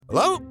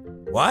Hello?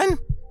 1,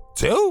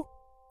 2?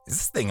 Is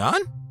this thing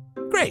on?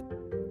 Great.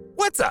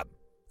 What's up?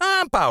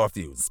 I'm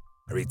Powerfuse,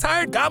 a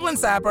retired goblin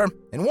sapper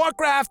in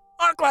Warcraft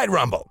Arclight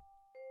Rumble.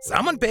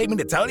 Someone paid me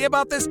to tell you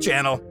about this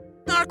channel,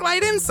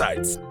 Arclight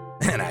Insights,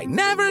 and I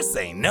never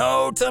say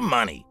no to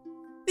money.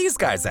 These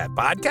guys have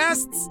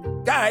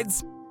podcasts,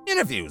 guides,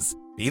 interviews,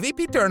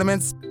 PvP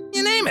tournaments,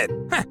 you name it.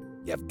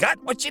 You've got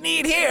what you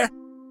need here.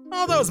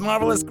 All those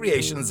marvelous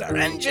creations are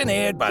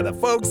engineered by the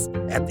folks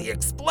at the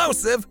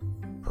explosive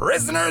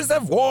Prisoners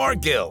of War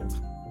Guild.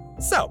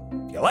 So,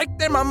 if you like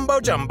their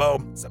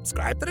mumbo-jumbo,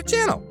 subscribe to the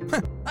channel.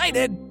 I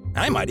did.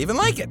 I might even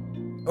like it.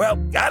 Well,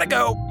 gotta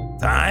go.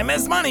 Time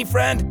is money,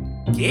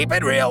 friend. Keep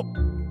it real.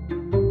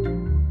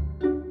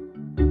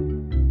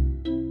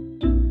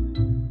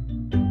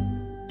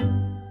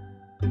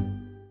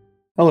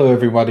 Hello,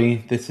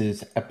 everybody. This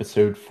is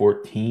episode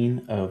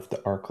 14 of the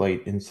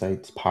Arclight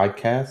Insights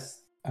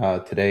podcast.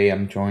 Today,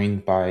 I'm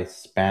joined by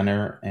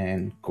Spanner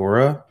and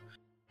Gora.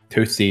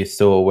 Toasty is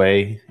still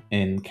away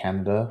in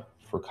Canada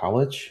for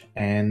college,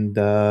 and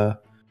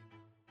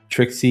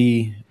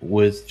Trixie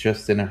was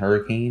just in a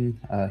hurricane.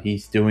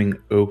 He's doing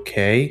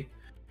okay,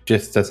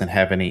 just doesn't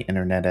have any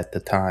internet at the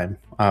time.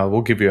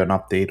 We'll give you an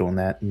update on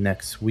that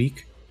next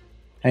week.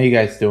 How you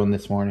guys doing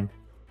this morning?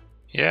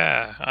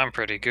 Yeah, I'm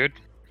pretty good.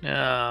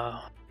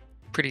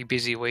 Pretty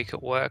busy week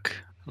at work.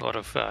 A lot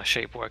of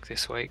sheep work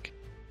this week.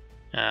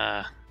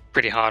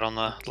 Pretty hard on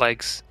the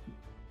legs.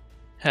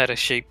 Had a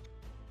sheep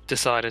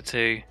decided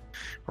to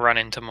run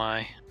into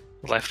my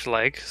left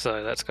leg,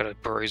 so that's got a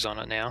bruise on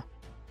it now.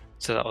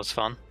 So that was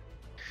fun.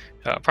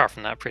 Apart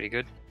from that, pretty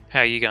good. How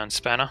are you going,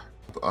 Spanner?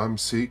 I'm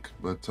sick,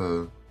 but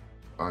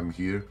I'm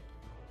here.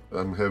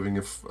 I'm having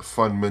a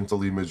fun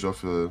mental image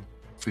of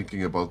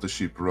thinking about the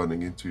sheep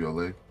running into your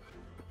leg.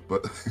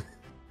 But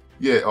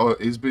yeah,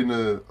 it's been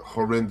a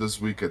horrendous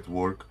week at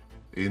work.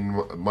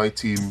 In my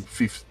team,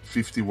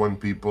 51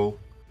 people.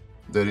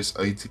 There is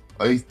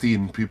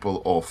 18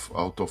 people off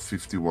out of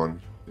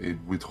 51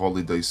 with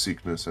holiday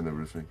sickness and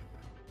everything.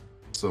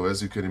 So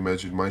as you can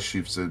imagine, my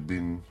shifts have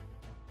been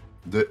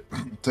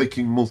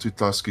taking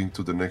multitasking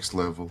to the next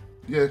level.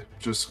 Yeah,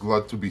 just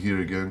glad to be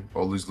here again.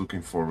 Always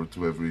looking forward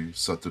to every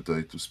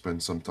Saturday to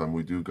spend some time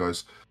with you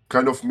guys.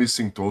 Kind of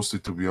missing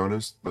Toasty, to be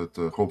honest, but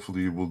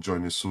hopefully you will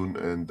join us soon,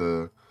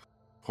 and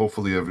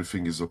hopefully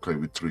everything is okay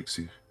with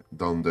Trixie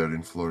down there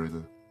in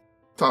Florida.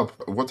 Tab,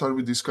 what are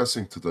we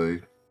discussing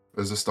today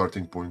as a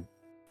starting point?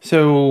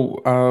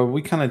 So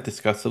we kind of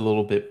discussed a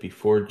little bit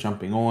before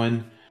jumping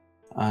on,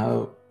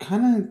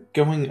 kind of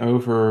going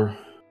over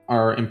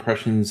our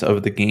impressions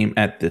of the game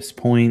at this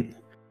point.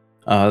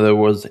 There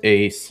was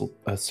a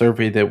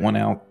survey that went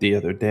out the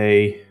other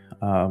day.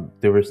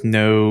 There was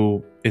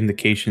no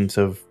indications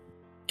of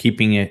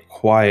keeping it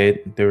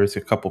quiet. There was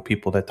a couple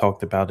people that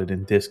talked about it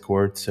in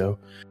Discord, so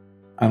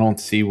I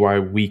don't see why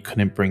we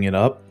couldn't bring it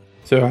up.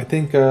 So I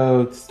think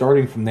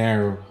starting from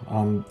there,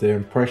 the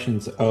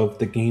impressions of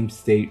the game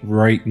state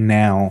right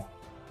now,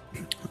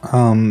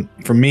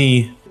 for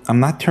me, I'm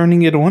not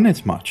turning it on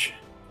as much.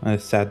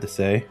 It's sad to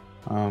say.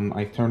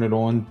 I turn it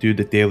on, do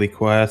the daily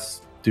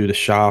quests, do the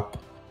shop,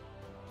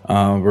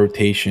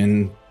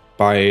 rotation,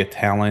 buy a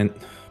talent.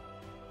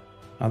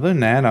 Other than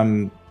that,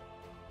 I'm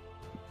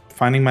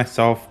finding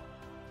myself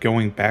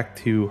going back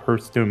to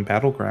Hearthstone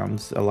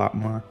Battlegrounds a lot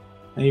more.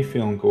 How you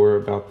feeling, Gore,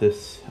 about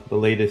this, the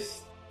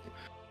latest,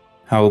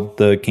 how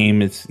the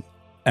game is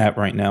at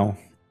right now?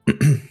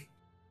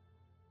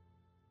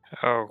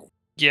 Oh,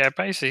 yeah,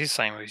 basically the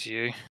same as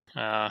you.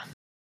 Yeah,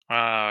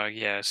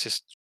 it's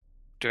just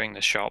doing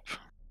the shop,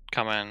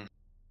 coming,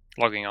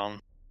 logging on,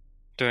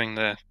 getting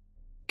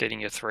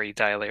your 3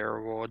 daily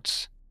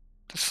rewards,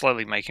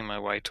 slowly making my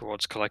way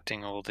towards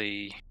collecting all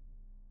the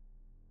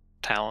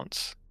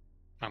talents.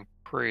 I'm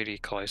pretty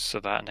close to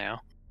that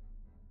now.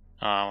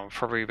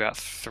 Probably about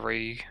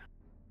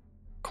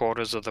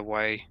 3/4 of the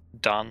way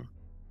done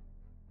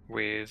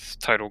with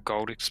total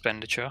gold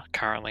expenditure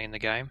currently in the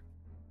game.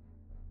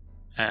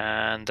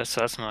 And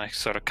that's my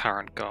sort of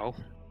current goal.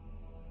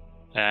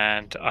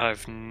 And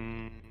I've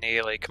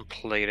nearly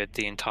completed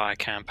the entire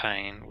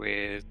campaign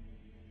with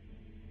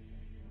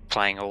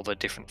playing all the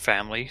different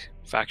family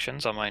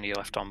factions. I'm only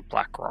left on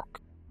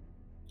Blackrock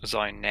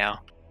zone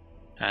now,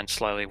 and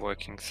slowly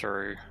working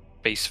through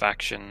Beast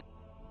faction,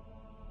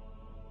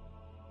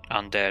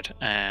 Undead,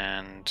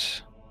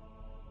 and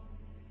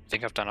I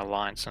think I've done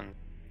Alliance and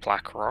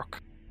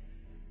Blackrock.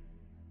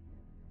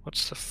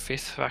 What's the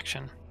 5th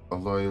faction?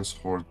 Alliance,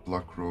 Horde,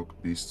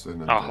 Blackrock, Beasts,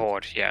 and Undead. Oh,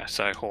 Horde, yeah.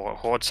 So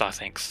Hordes, I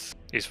think,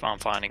 is I'm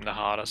finding the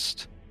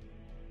hardest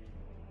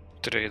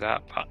to do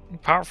that. But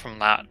apart from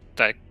that,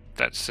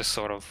 that's just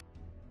sort of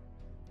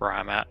where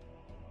I'm at.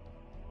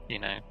 You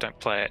know, don't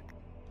play it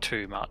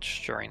too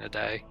much during the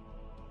day,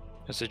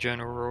 as a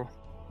general rule.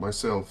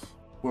 Myself,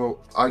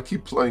 well, I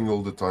keep playing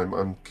all the time.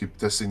 I keep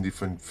testing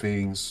different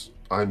things.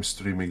 I'm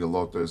streaming a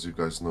lot, as you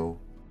guys know.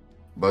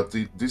 But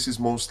this is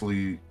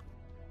mostly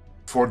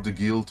for the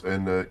guild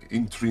and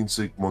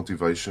intrinsic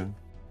motivation.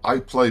 I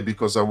play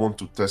because I want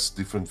to test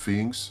different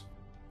things,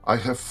 I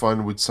have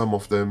fun with some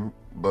of them,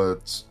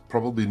 but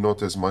probably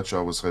not as much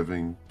I was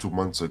having 2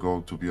 months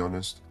ago, to be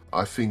honest.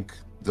 I think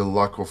the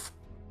lack of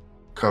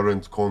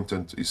current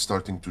content is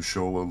starting to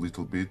show a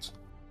little bit.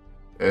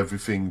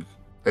 Everything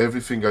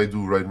I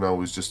do right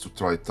now is just to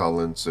try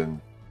talents and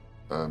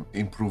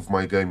improve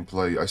my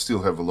gameplay. I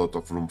still have a lot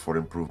of room for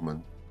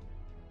improvement.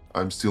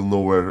 I'm still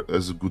nowhere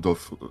as good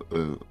of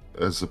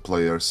as a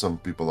player as some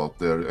people out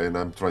there, and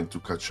I'm trying to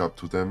catch up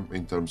to them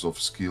in terms of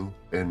skill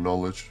and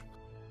knowledge.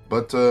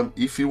 But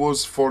if it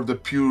was for the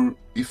pure,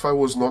 if I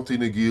was not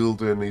in a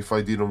guild and if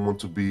I didn't want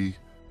to be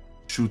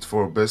shoot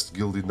for best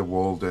guild in the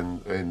world,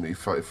 and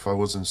if I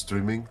wasn't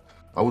streaming,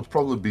 I would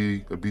probably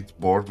be a bit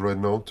bored right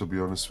now, to be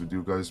honest with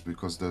you guys,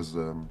 because there's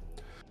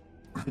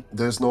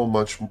not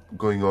much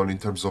going on in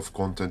terms of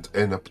content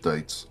and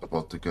updates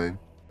about the game.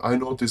 I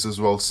noticed as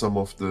well some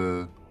of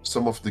the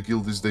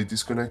guilds, they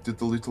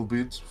disconnected a little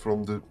bit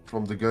from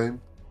the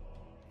game.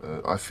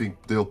 I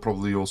think they'll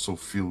probably also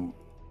feel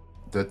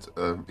that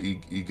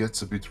it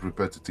gets a bit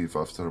repetitive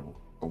after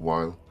a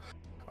while.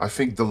 I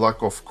think the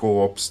lack of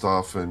co-op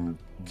stuff and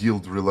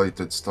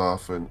guild-related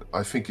stuff, and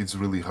I think it's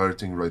really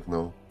hurting right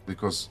now,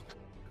 because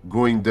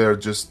going there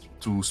just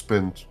to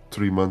spend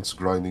 3 months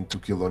grinding to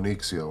kill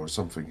Onyxia or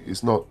something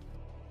is not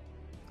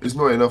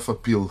enough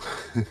appeal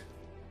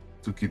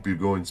to keep you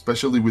going,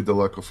 especially with the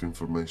lack of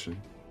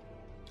information.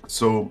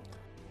 So,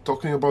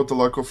 talking about the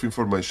lack of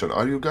information,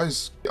 are you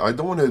guys... I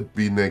don't want to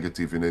be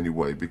negative in any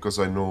way, because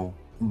I know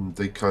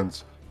they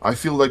can't... I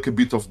feel like a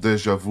bit of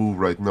deja vu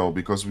right now,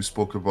 because we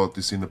spoke about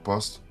this in the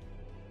past.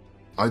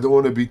 I don't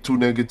want to be too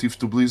negative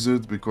to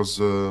Blizzard, because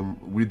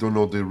we don't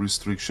know the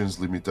restrictions,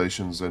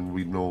 limitations, and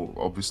we know,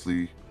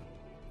 obviously,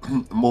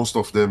 most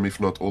of them, if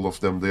not all of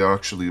them, they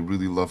actually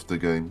really love the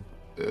game,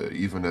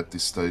 even at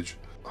this stage.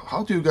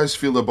 How do you guys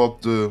feel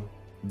about the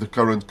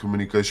current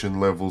communication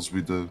levels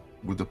with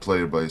the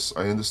player base?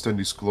 I understand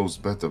it's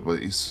closed beta, but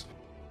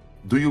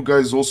do you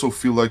guys also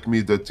feel like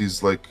me that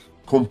is like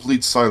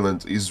complete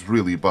silent is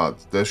really bad?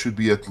 There should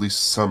be at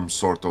least some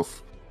sort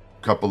of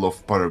couple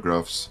of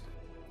paragraphs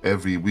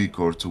every week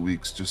or 2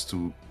 weeks just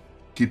to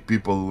keep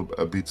people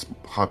a bit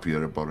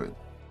happier about it.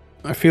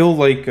 I feel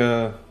like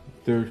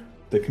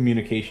the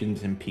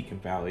communications in peak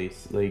and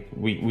valleys. Like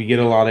we get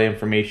a lot of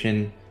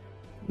information.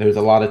 There's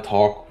a lot of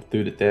talk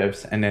through the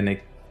devs, and then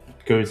it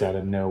goes out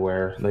of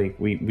nowhere. Like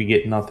we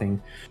get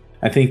nothing.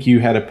 I think you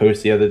had a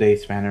post the other day,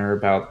 Spanner,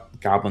 about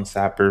Goblin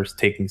Sappers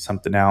taking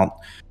something out.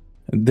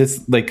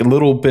 This, like, a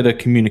little bit of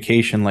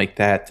communication like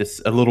that,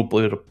 just a little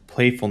bit of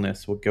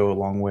playfulness would go a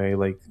long way.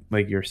 Like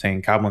you're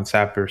saying, Goblin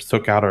Sappers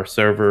took out our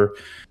server,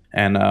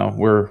 and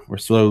we're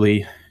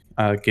slowly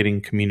getting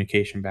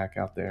communication back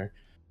out there.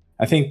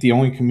 I think the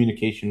only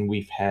communication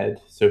we've had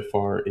so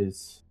far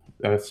is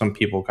some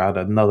people got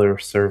another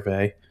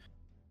survey,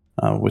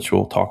 which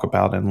we'll talk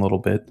about in a little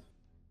bit.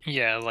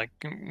 Yeah, like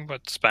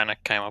what Spanner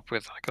came up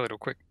with, like a little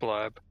quick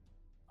blurb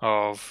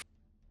of,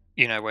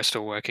 we're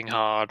still working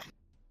hard,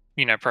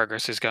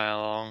 progress is going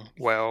along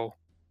well,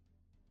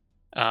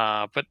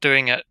 but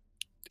doing it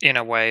in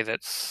a way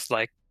that's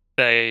like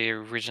they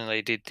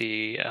originally did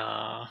the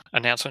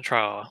announcement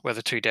trailer, where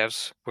the two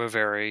devs were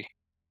very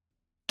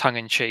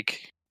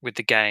tongue-in-cheek with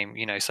the game,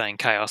 saying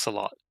chaos a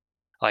lot.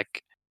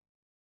 Like,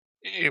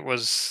 it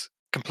was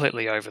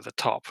completely over the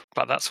top,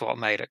 but that's what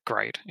made it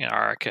great.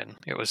 I reckon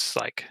it was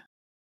like,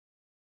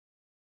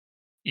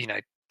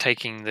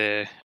 taking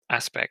the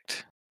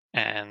aspect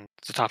and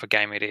the type of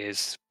game it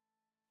is,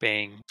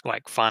 being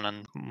like fun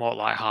and more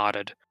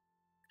lighthearted,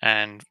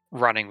 and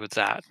running with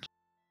that.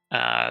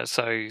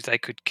 So they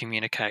could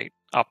communicate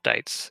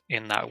updates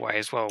in that way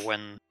as well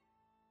when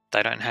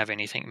they don't have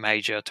anything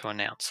major to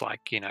announce,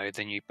 like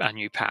a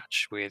new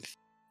patch with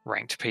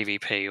ranked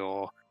PvP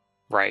or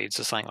raids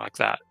or something like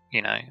that.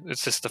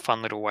 It's just a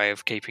fun little way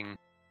of keeping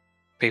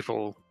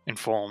people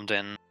informed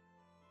and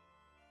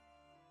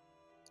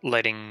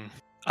letting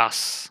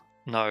us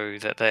know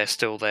that they're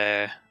still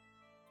there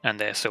and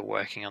they're still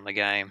working on the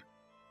game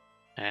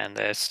and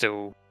they're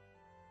still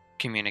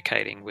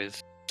communicating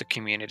with the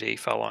community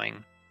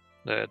following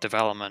the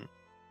development.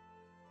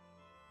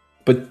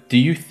 But do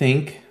you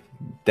think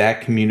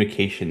that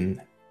communication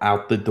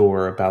out the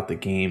door about the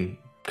game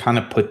kind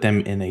of put them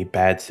in a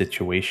bad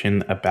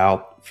situation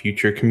about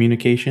future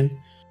communication?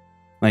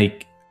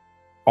 Like,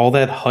 all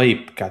that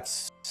hype got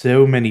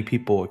so many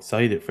people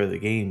excited for the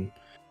game,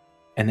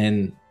 and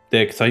then the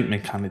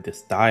excitement kind of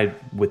just died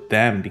with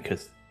them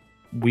because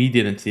we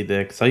didn't see the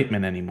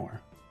excitement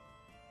anymore.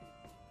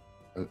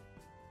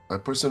 I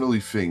personally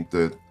think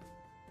that,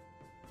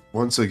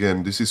 once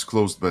again, this is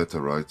closed beta,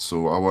 right?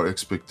 So our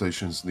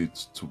expectations need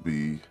to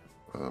be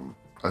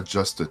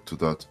adjusted to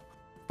that.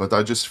 But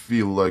I just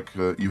feel like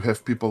you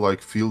have people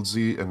like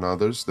Fieldsy and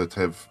others that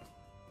have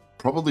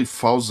probably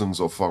thousands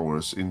of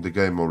hours in the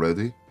game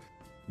already.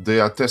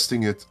 They are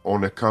testing it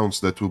on accounts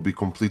that will be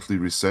completely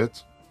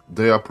reset.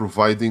 They are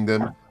providing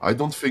them. I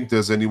don't think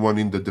there's anyone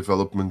in the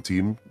development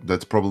team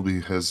that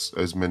probably has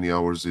as many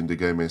hours in the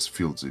game as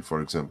Fieldsy,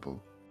 for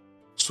example.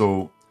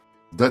 So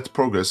that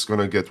progress is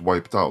gonna get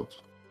wiped out.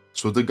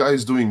 So the guy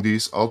is doing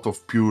this out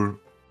of pure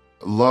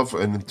love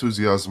and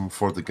enthusiasm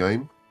for the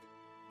game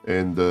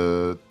and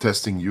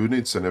testing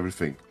units and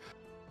everything.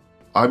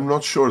 I'm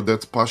not sure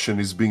that passion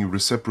is being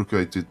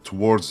reciprocated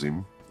towards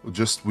him,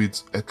 just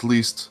with at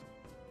least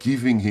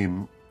giving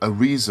him a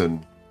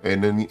reason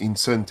and an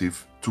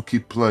incentive to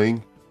keep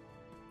playing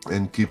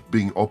and keep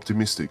being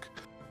optimistic.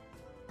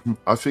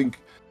 I think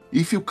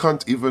if you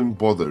can't even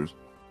bother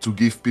to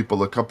give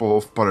people a couple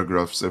of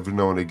paragraphs every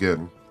now and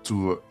again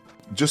to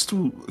just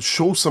to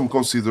show some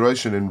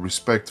consideration and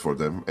respect for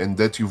them, and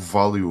that you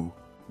value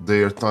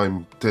their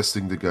time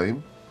testing the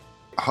game,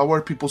 how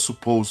are people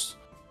supposed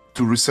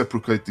to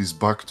reciprocate this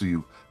back to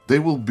you? They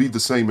will be the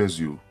same as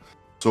you.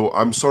 So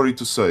I'm sorry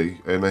to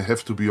say, and I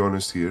have to be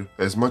honest here,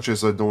 as much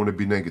as I don't want to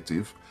be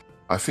negative,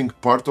 I think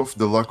part of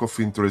the lack of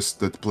interest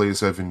that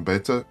players have in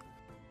beta,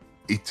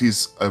 it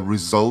is a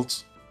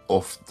result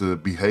of the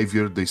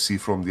behavior they see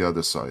from the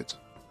other side.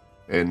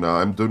 And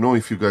I don't know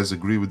if you guys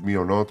agree with me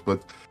or not,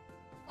 but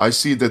I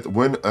see that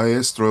when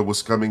Aestra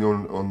was coming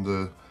on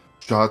the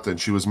chat and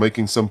she was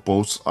making some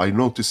posts, I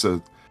noticed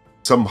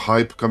some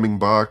hype coming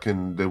back,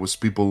 and there was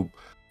people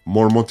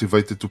more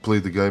motivated to play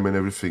the game and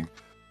everything.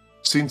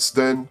 Since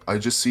then, I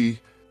just see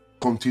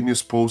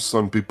continuous posts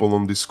on people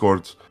on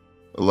Discord,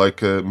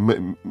 like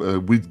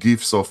with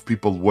gifs of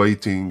people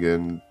waiting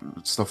and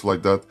stuff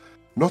like that.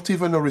 Not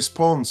even a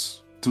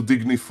response to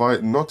dignify,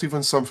 not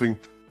even something,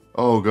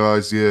 oh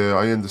guys, yeah,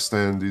 I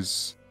understand,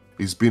 it's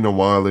been a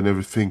while and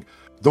everything.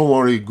 Don't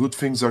worry, good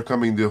things are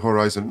coming the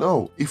horizon.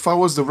 No, if I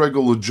was the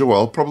regular Joe,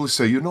 I'll probably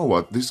say, you know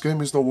what, this game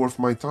is not worth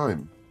my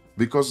time.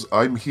 Because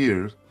I'm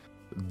here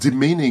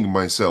demeaning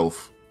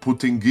myself,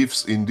 putting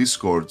gifs in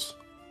Discord,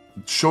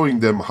 showing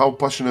them how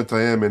passionate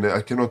I am and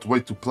I cannot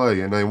wait to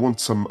play and I want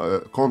some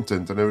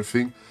content and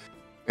everything.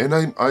 And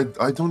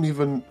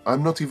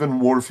I'm not even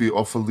worthy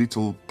of a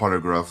little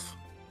paragraph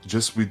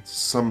just with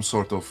some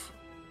sort of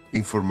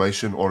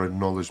information or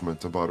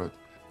acknowledgement about it.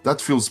 That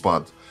feels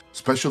bad,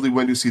 especially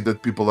when you see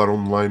that people are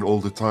online all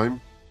the time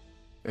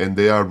and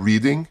they are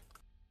reading,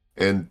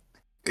 and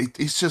it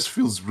just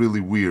feels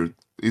really weird.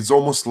 It's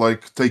almost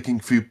like taking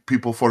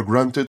people for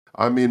granted.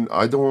 I mean,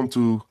 I don't want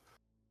to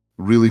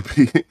really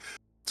be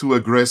too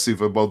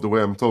aggressive about the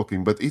way I'm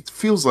talking, but it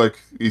feels like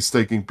it's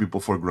taking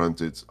people for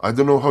granted. I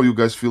don't know how you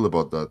guys feel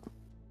about that.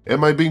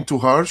 Am I being too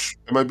harsh?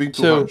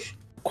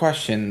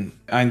 Question.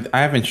 I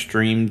haven't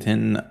streamed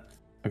in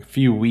a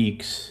few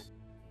weeks,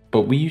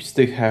 but we used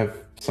to have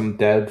some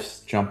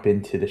devs jump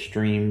into the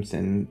streams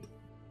and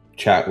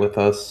chat with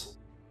us.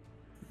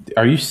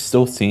 Are you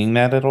still seeing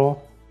that at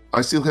all?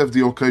 I still have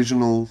the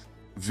occasional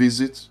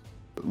visit,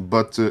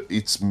 but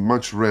it's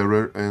much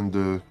rarer,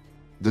 and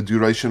the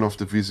duration of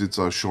the visits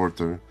are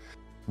shorter,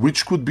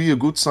 which could be a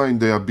good sign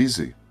they are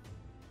busy.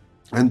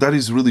 And that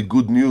is really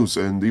good news.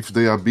 And if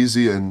they are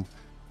busy and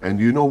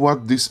you know what,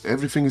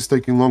 everything is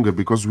taking longer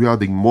because we're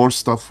adding more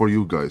stuff for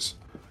you guys.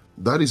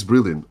 That is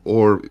brilliant.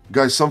 Or,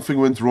 guys, something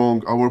went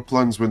wrong, our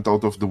plans went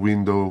out of the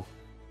window,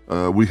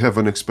 we have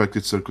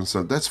unexpected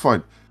circumstance. That's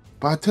fine.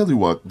 But I tell you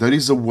what, there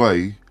is a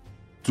way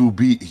to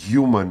be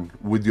human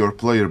with your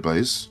player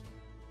base.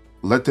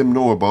 Let them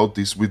know about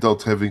this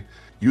without having...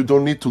 You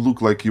don't need to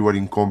look like you are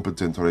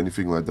incompetent or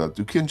anything like that.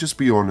 You can just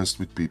be honest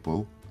with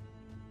people.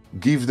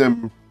 Give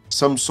them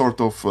some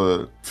sort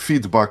of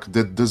feedback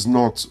that does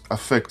not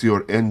affect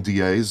your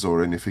NDAs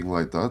or anything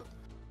like that.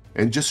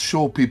 And just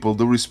show people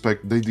the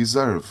respect they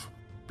deserve.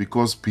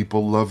 Because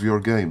people love your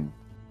game.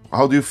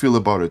 How do you feel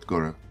about it,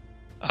 Gora?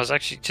 I was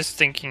actually just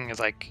thinking,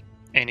 like,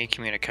 any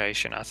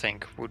communication, I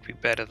think, would be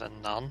better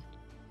than none.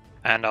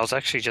 And I was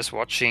actually just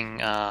watching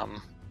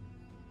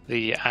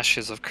the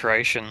Ashes of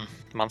Creation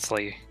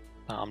monthly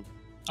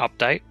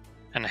update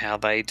and how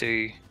they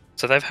do.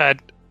 So they've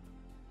had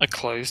a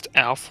closed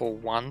Alpha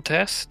 1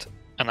 test,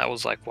 and that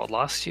was like, what,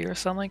 last year or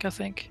something, I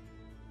think?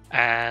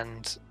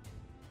 And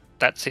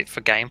that's it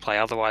for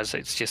gameplay. Otherwise,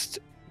 it's just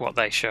what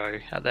they show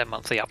at their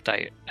monthly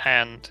update.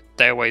 And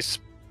they always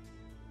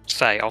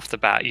say off the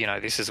bat, you know,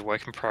 this is a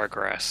work in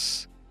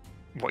progress.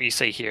 What you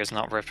see here is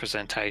not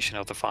representation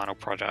of the final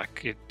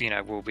product. It, you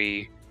know, will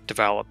be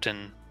developed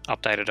and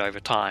updated over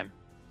time.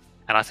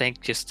 And I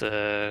think just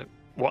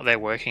what they're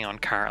working on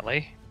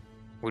currently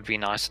would be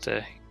nice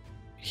to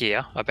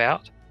hear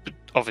about. But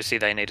obviously,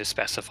 they need to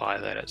specify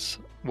that it's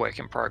work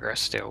in progress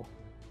still.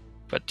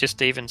 But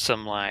just even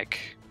some like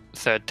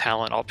third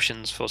talent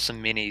options for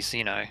some minis,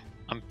 you know,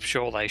 I'm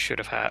sure they should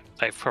have had.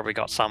 They've probably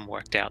got some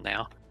worked out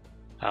now.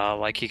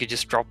 Like you could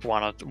just drop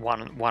one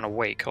a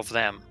week of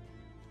them.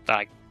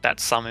 Like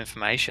that's some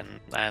information,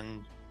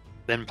 and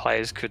then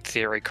players could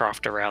theory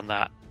craft around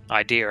that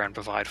idea and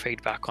provide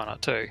feedback on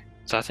it too.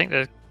 So I think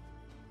that,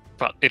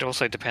 but it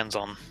also depends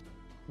on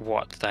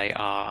what they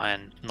are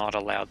and not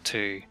allowed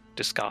to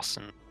discuss,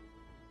 and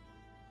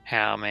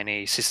how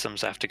many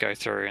systems they have to go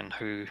through, and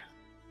who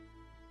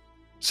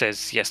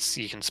says yes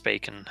you can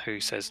speak and who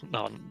says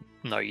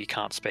no you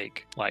can't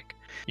speak. Like,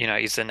 you know,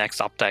 is the next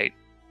update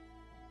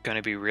going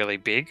to be really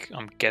big?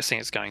 I'm guessing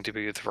it's going to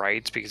be with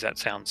raids, because that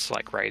sounds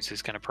like raids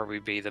is going to probably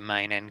be the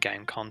main end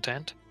game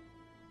content.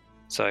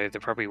 So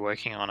they're probably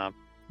working on a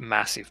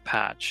massive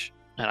patch.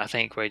 And I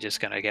think we're just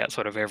going to get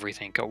sort of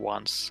everything at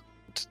once.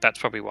 That's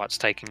probably what's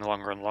taking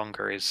longer and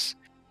longer, is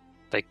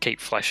they keep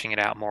fleshing it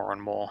out more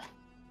and more,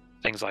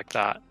 things like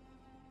that.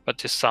 But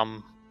just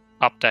some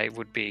update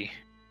would be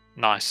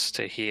nice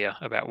to hear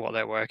about what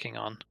they're working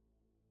on.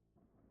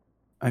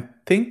 I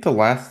think the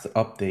last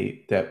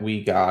update that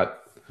we got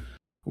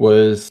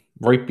was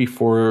right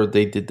before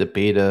they did the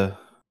beta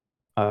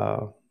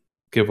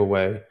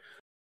giveaway,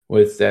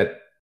 was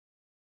that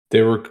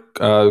they were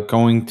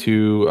going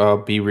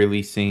to be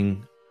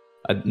releasing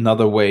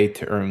another way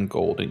to earn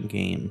gold in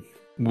game.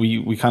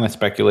 We kind of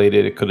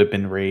speculated it could have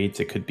been raids,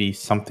 it could be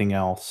something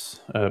else,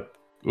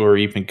 or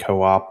even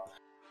co-op.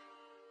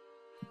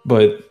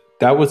 But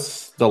that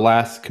was the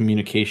last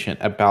communication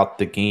about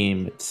the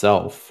game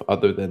itself,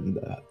 other than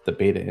the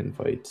beta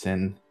invites.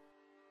 And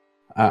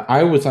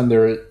I was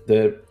under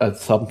the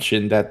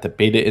assumption that the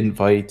beta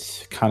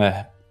invites kind of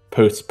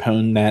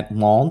postponed that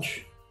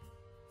launch.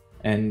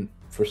 And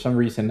for some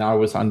reason, I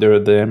was under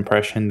the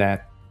impression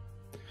that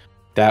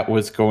that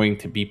was going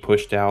to be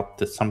pushed out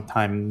to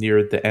sometime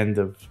near the end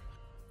of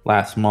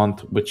last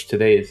month, which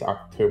today is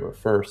October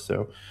 1st.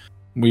 So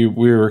we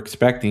were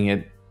expecting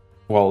it.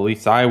 Well, at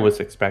least I was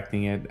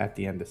expecting it at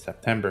the end of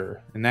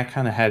September. And that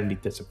kind of had me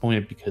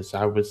disappointed because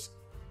I was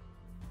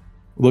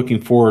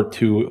looking forward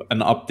to an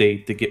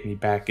update to get me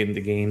back in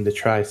the game to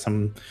try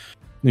some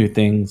new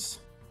things.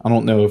 I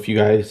don't know if you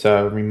guys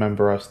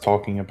remember us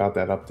talking about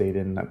that update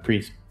in a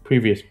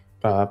previous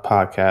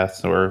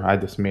podcast, or I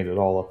just made it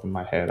all up in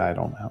my head. I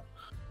don't know.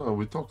 Oh,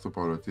 we talked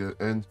about it, yeah.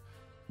 And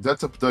that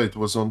update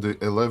was on the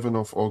 11th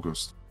of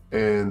August.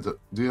 And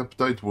the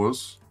update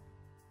was,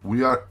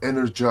 we are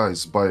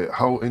energized by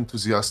how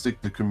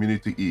enthusiastic the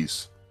community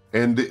is.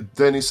 And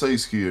then it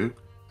says here,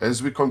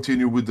 as we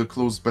continue with the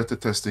closed beta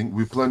testing,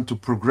 we plan to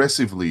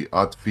progressively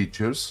add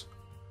features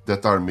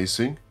that are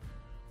missing.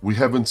 We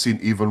haven't seen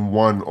even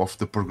one of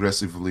the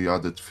progressively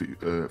added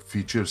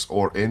features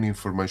or any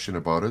information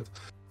about it.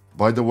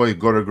 By the way,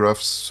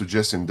 Goragraph's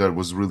suggestion there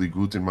was really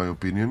good in my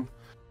opinion.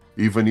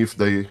 Even if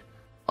they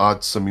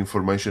add some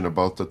information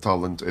about the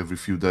talent every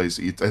few days,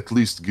 it at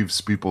least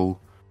gives people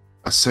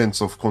a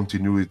sense of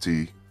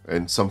continuity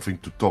and something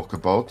to talk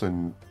about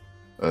and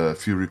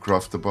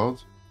Furycraft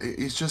about.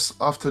 It's just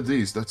after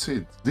this, that's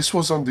it. This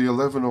was on the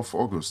 11th of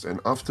August, and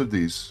after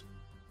this,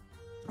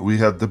 we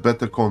had the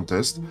beta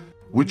contest,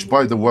 which,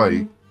 by the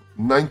way,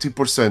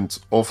 90%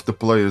 of the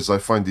players I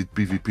find it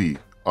PvP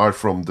are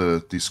from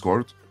the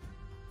Discord.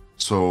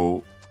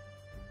 So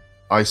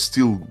I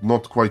still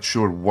not quite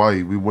sure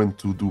why we went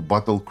to do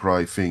battle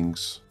cry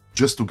things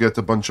just to get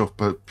a bunch of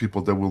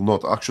people that will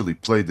not actually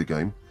play the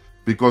game.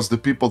 Because the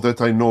people that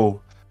I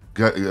know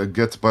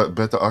get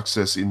better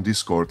access in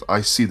Discord,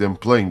 I see them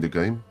playing the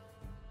game.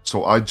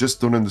 So I just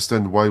don't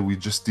understand why we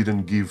just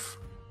didn't give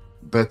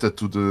beta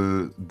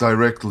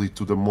directly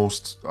to the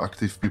most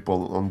active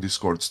people on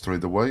Discord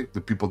straight away, the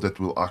people that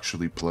will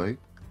actually play.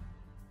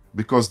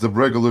 Because the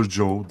regular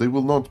Joe, they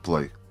will not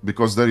play,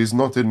 because there is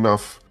not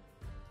enough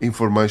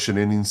information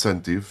and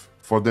incentive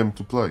for them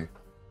to play.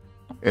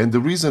 And the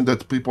reason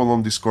that people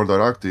on Discord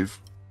are active,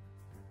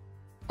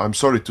 I'm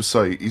sorry to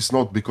say, is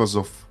not because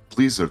of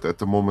Blizzard at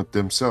the moment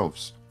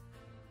themselves.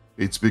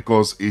 It's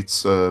because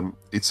it's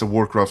a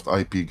Warcraft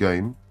IP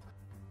game,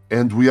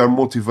 and we are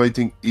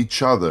motivating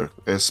each other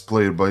as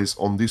player base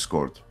on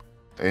Discord.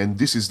 And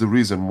this is the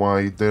reason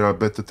why there are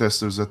beta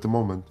testers at the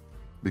moment,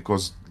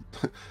 because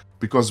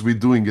we're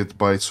doing it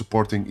by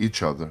supporting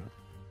each other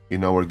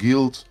in our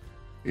guild,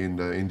 in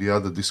the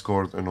other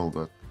Discord and all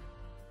that.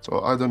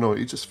 So I don't know,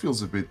 it just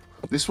feels a bit...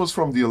 This was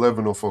from the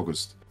 11th of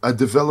August. A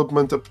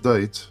development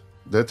update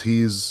that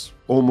is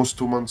almost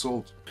 2 months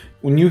old.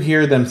 When you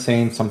hear them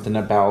saying something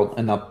about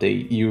an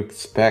update, you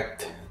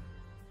expect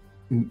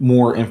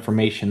more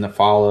information to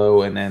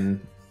follow, and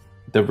then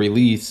the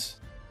release,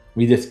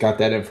 we just got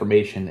that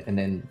information and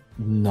then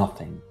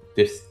nothing.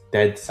 Just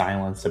dead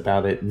silence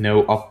about it.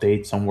 No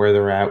updates on where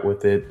they're at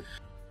with it.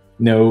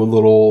 No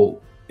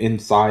little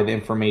inside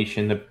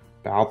information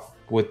about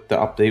what the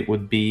update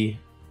would be.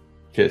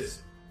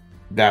 Just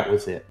that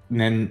was it. And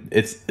then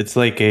it's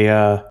like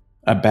a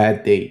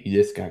bad date.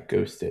 You just got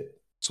ghosted.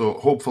 So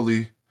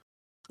hopefully,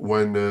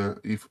 when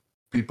if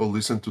people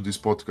listen to this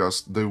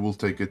podcast, they will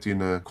take it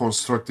in a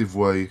constructive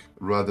way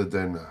rather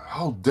than,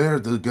 how dare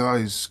the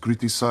guys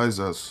criticize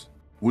us?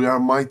 We are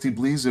mighty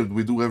Blizzard,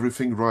 we do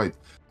everything right.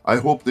 I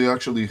hope they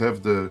actually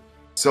have the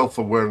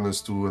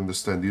self-awareness to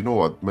understand, you know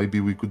what, maybe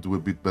we could do a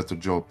bit better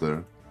job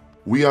there.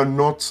 We are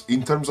not,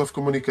 in terms of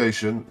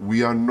communication,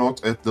 we are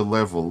not at the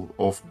level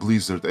of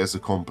Blizzard as a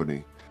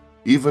company.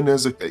 Even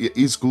as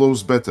it's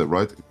closed beta,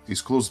 right?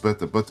 It's closed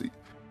beta, but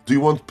do you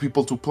want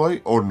people to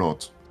play or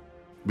not?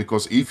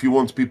 Because if you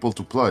want people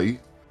to play,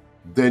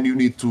 then you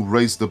need to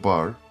raise the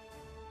bar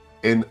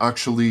and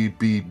actually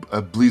be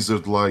a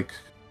Blizzard-like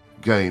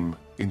game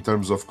in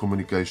terms of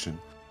communication.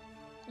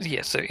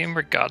 Yeah, so in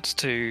regards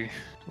to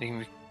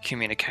the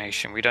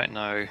communication, we don't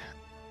know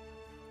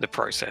the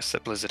process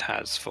that Blizzard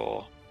has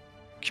for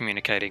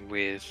communicating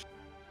with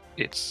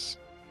its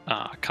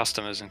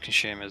customers and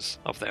consumers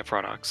of their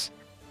products.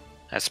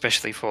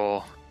 especially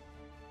for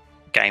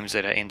games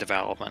that are in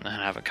development and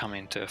haven't come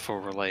into full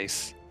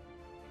release.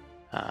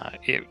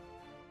 It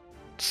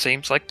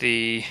seems like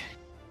the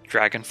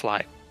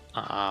Dragonflight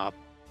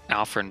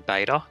alpha and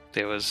beta,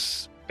 there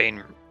was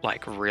been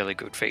like really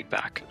good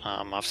feedback.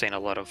 I've seen a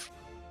lot of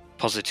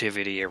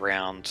positivity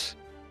around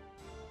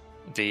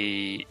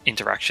the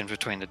interaction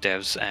between the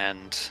devs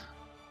and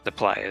the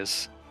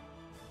players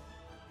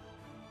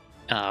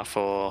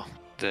for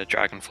the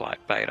Dragonflight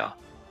beta,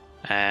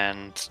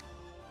 and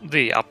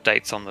the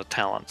updates on the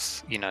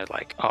talents,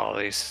 like,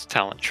 this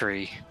talent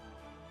tree,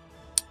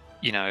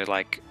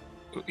 like,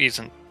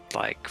 isn't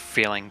like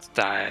feeling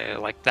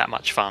that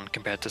much fun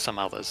compared to some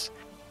others.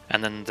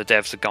 And then the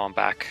devs have gone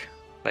back,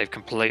 they've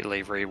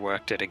completely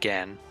reworked it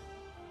again,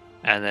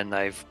 and then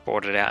they've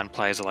brought it out and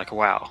players are like,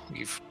 wow,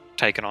 you've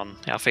taken on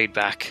our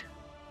feedback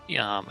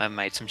and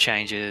made some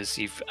changes,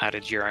 you've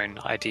added your own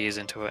ideas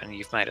into it, and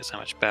you've made it so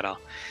much better.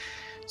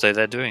 So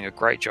they're doing a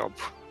great job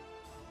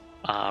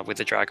with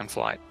the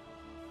Dragonflight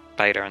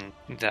beta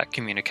and that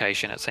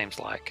communication. It seems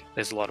like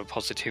there's a lot of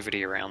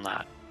positivity around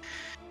that.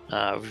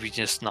 It would be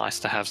just nice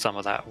to have some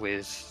of that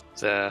with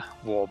the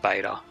War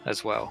beta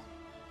as well.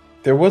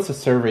 There was a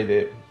survey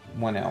that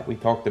went out. We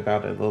talked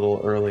about it a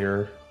little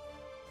earlier.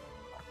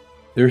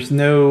 There's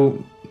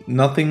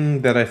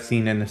nothing that I've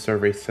seen in the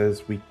survey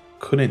says we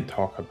couldn't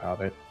talk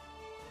about it.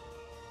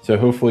 So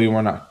hopefully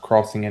we're not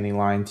crossing any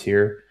lines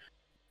here.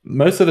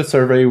 Most of the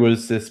survey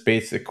was just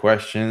basic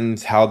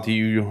questions. How are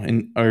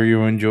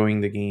you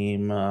enjoying the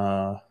game?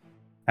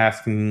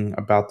 Asking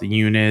about the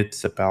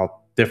units,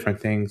 about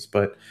different things.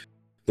 But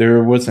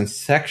there was a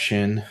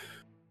section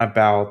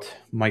about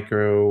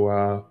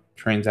micro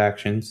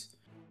transactions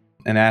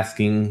and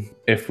asking,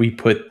 if we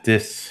put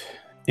this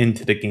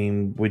into the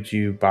game, would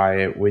you buy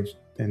it?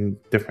 And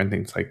different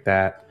things like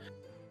that.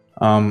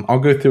 I'll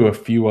go through a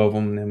few of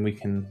them and we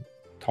can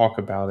talk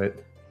about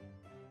it.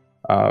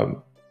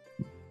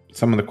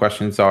 Some of the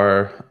questions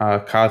are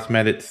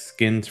cosmetic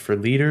skins for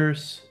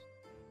leaders,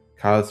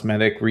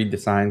 cosmetic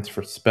redesigns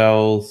for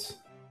spells,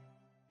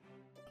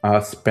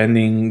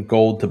 spending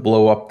gold to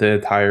blow up the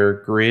entire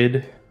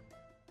grid,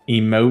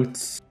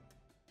 emotes,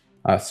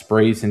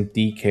 sprays and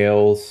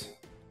decals,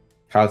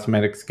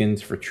 cosmetic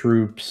skins for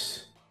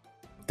troops,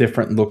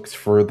 different looks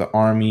for the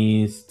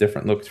armies,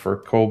 different looks for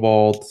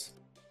kobolds,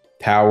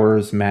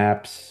 towers,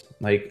 maps,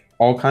 like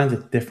all kinds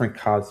of different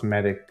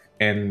cosmetic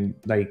and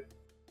like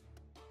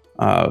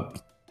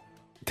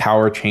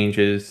tower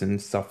changes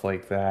and stuff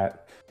like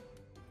that.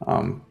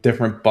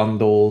 Different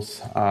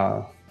bundles.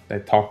 They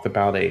talked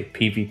about a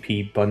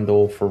PvP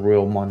bundle for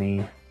real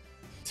money.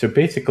 So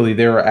basically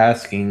they were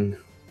asking,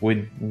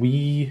 would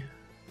we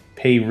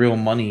pay real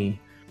money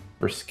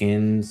for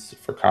skins,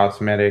 for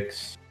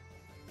cosmetics,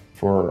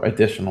 for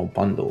additional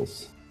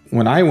bundles?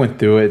 When I went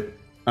through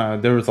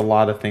it, there was a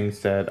lot of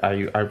things that I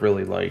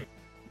really liked.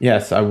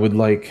 Yes, I would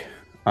like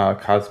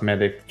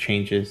cosmetic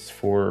changes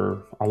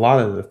for a lot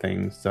of the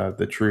things,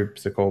 the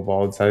troops, the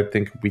kobolds. I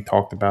think we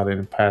talked about it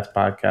in past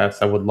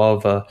podcasts. I would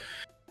love a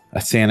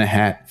Santa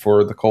hat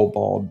for the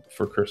kobold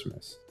for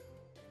Christmas.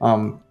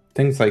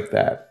 Things like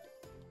that.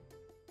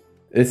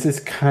 This is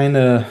kind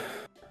of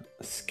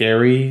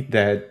scary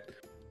that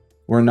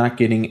we're not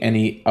getting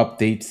any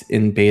updates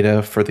in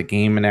beta for the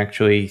game and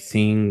actually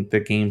seeing the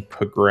game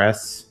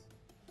progress.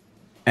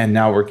 And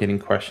now we're getting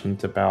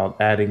questions about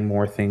adding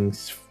more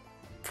things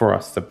for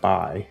us to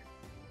buy.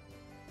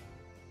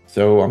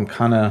 So I'm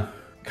kind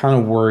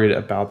of worried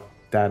about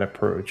that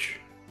approach.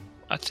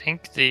 I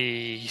think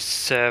the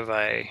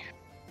surveys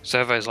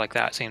like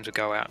that seem to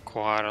go out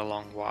quite a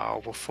long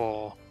while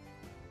before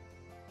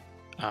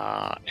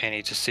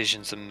any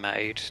decisions are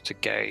made to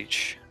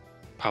gauge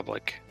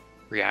public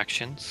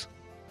reactions.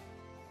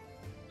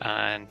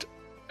 And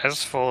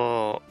as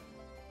for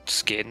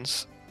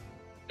skins,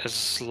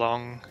 as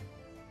long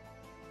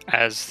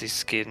as the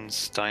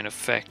skins don't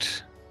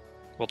affect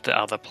what the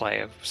other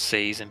player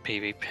sees in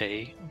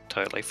PvP, I'm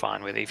totally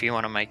fine with it. If you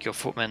want to make your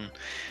footmen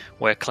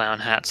wear clown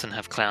hats and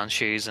have clown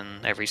shoes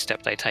and every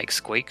step they take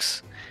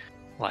squeaks,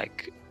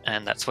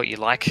 and that's what you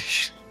like,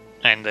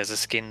 and there's a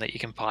skin that you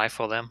can buy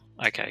for them,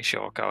 okay,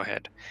 sure, go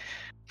ahead.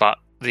 But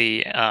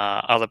the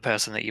other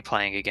person that you're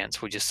playing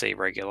against will just see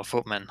regular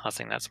footmen. I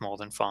think that's more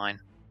than fine.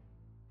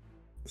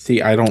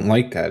 See, I don't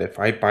like that. If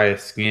I buy a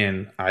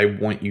skin, I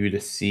want you to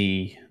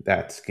see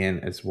that skin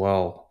as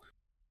well.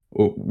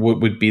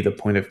 What would be the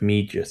point of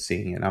me just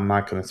seeing it? I'm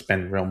not going to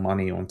spend real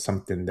money on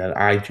something that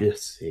I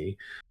just see.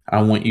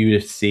 I want you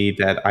to see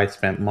that I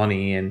spent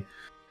money and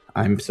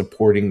I'm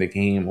supporting the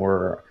game,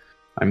 or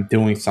I'm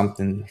doing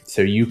something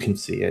so you can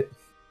see it.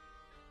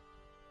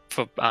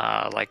 For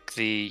like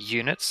the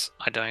units,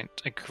 I don't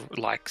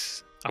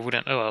I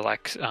wouldn't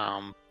like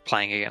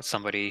playing against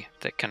somebody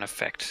that can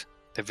affect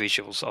the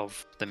visuals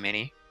of the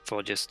mini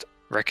for just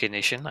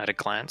recognition at a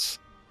glance.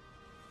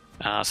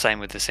 Same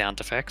with the sound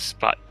effects,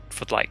 but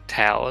for like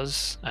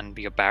towers and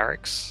your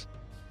barracks,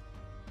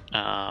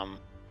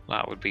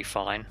 that would be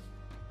fine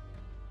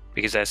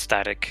because they're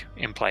static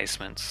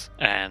emplacements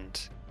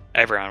and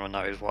everyone will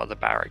know what the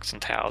barracks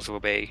and towers will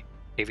be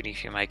even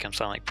if you make them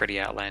something pretty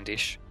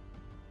outlandish.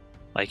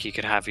 Like you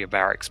could have your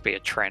barracks be a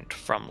Trent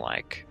from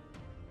like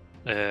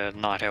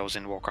Night Elves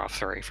in Warcraft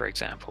 3, for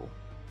example.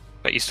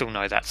 But you still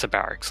know that's a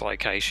barracks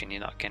location,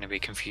 you're not going to be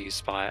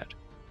confused by it.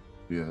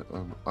 Yeah,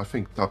 I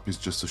think Tap is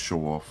just a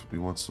show off. He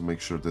wants to make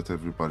sure that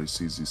everybody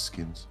sees his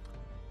skins.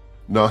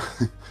 No,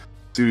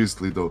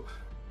 seriously though.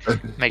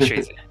 Make sure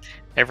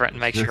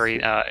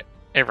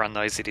everyone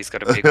knows that he's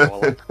got a big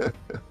wall on.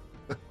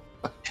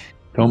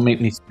 Don't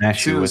make me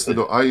smash you with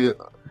Seriously it.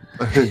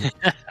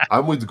 though,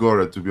 I'm with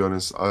Gora, to be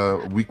honest.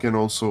 We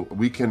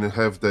can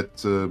have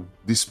that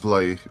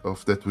display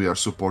of that we are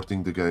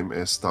supporting the game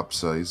as Tap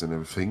says and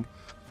everything,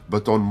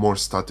 but on more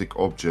static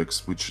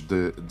objects, which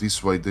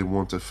this way they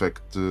won't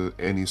affect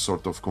any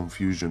sort of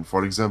confusion.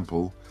 For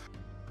example,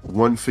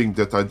 one thing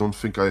that I don't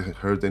think I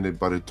heard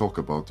anybody talk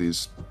about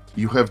is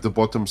you have the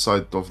bottom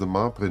side of the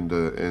map and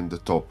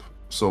the top.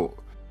 So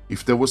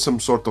if there was some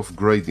sort of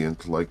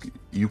gradient, like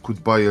you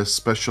could buy a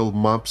special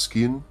map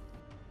skin,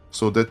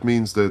 so that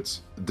means that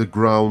the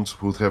ground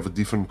would have a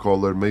different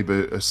color,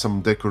 maybe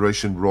some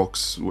decoration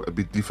rocks a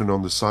bit different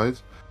on the side.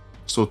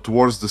 So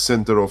towards the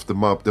center of the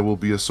map there will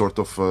be a sort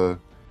of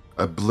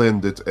a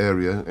blended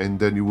area, and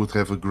then you would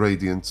have a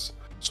gradient.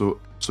 So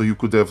you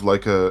could have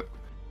like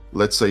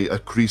let's say a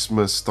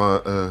Christmas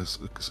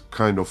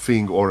kind of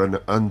thing, or an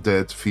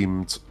undead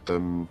themed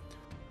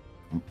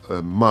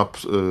map,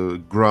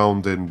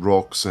 ground and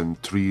rocks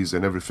and trees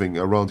and everything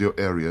around your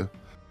area,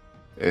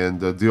 and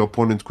the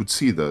opponent could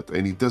see that,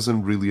 and it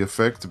doesn't really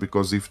affect,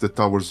 because if the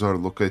towers are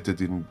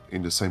located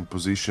in the same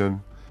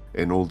position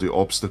and all the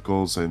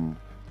obstacles and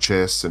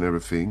chests and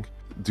everything,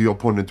 the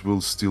opponent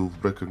will still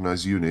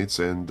recognize units,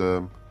 and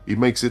it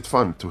makes it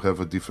fun to have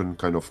a different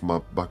kind of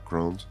map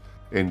background,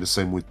 and the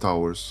same with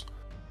towers.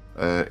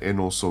 And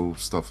also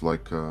stuff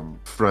like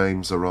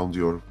frames around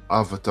your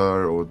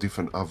avatar or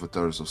different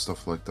avatars or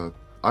stuff like that.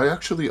 I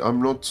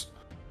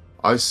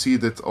see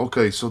that,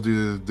 okay, so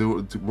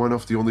the one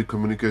of the only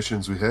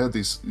communications we had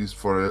is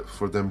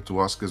for them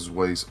to ask us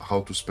ways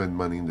how to spend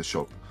money in the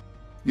shop.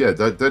 Yeah,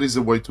 that is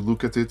a way to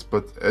look at it,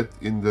 but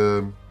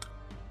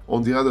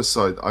on the other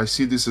side, I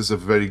see this as a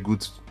very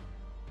good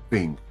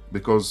thing,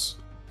 because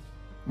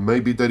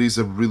maybe there is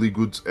a really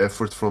good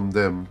effort from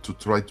them to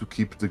try to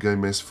keep the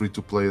game as free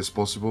to play as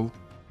possible.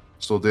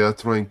 So they are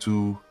trying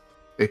to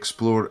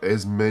explore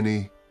as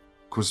many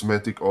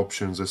cosmetic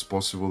options as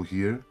possible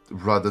here,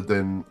 rather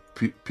than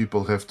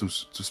people have to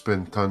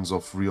spend tons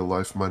of real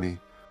life money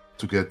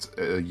to get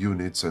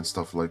units and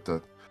stuff like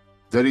that.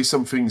 There is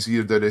some things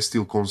here that are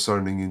still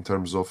concerning in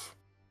terms of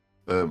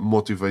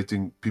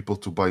motivating people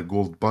to buy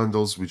gold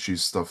bundles, which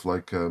is stuff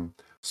like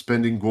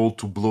spending gold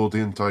to blow the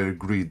entire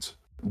grid.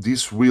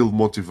 This will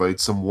motivate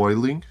some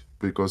whaling,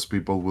 because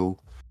people will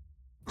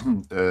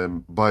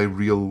buy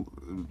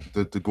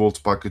the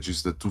gold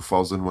packages, the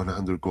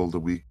 2,100 gold a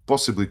week,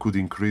 possibly could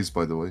increase,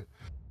 by the way,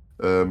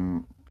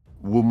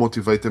 will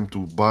motivate them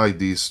to buy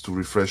these to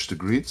refresh the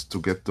grid, to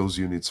get those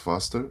units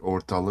faster,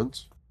 or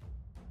talent.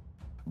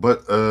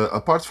 But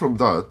apart from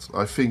that,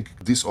 I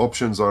think these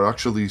options are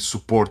actually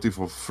supportive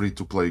of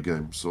free-to-play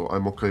games, so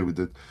I'm okay with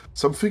it.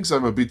 Some things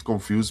I'm a bit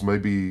confused,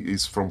 maybe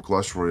is from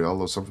Clash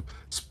Royale or something.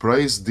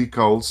 Sprays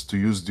decals to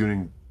use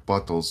during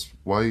battles.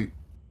 Why?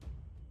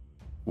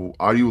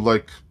 Are you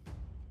like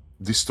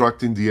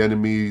distracting the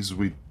enemies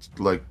with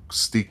like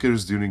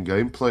stickers during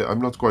gameplay?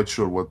 I'm not quite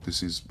sure what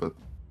this is, but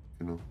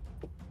you know.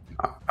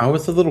 I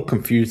was a little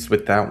confused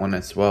with that one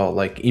as well.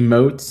 Like,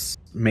 emotes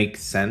make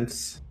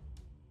sense,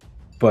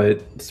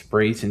 but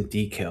sprays and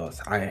decals,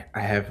 I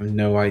have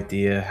no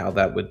idea how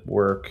that would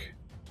work.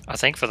 I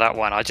think for that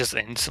one, I just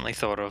instantly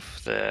thought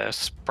of the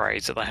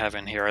sprays that they have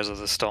in Heroes of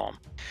the Storm.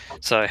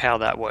 So how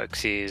that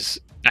works is,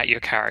 at your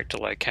character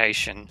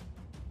location,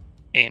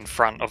 in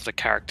front of the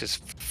characters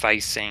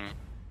facing,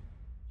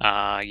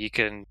 you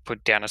can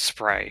put down a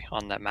spray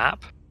on the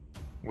map,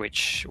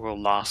 which will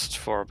last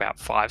for about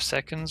 5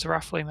 seconds,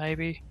 roughly,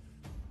 maybe,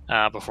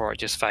 before it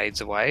just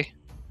fades away.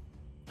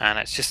 And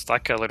it's just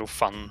like a little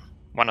fun,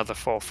 one of the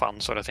 4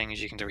 fun sort of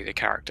things you can do with your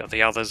character.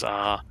 The others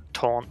are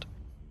taunt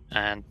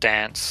and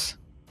dance,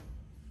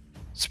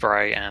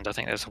 spray, and I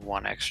think there's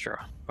one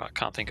extra, but I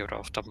can't think of it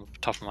off the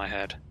top of my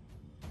head.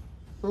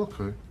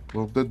 Okay,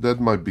 well that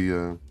might be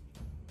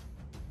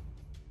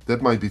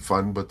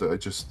fun, but I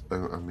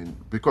mean,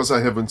 because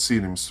I haven't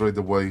seen him straight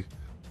away,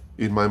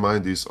 in my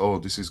mind is, oh,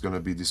 this is gonna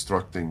be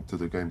distracting to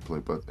the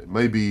gameplay, but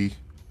maybe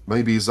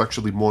it's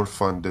actually more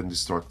fun than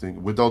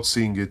distracting. Without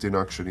seeing it in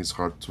action, it's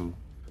hard to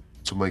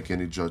make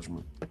any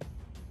judgment.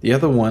 The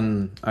other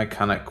one I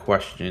kind of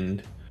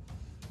questioned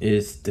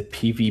is the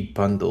PV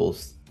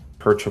bundles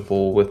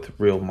purchasable with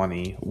real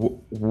money.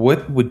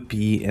 What would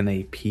be in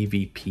a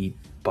PvP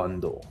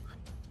bundle?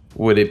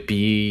 Would it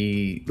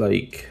be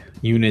like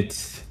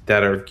units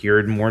that are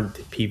geared more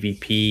to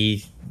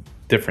PvP,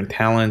 different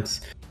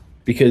talents?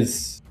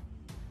 Because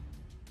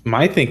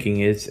my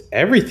thinking is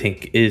everything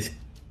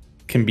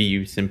can be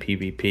used in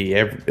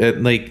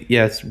PvP. Like,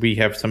 yes, we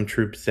have some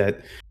troops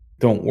that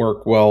don't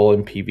work well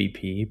in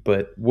PvP,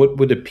 but what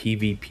would a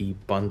PvP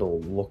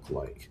bundle look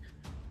like?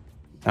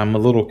 I'm a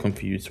little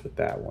confused with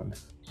that one.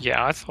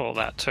 Yeah, I thought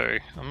that too.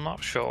 I'm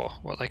not sure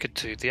what they could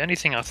do. The only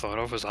thing I thought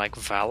of was like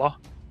Valor.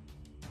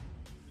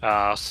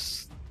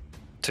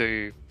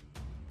 To,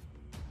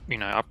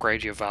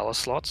 upgrade your Valor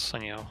slots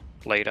on your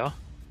leader.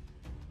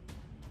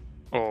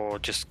 Or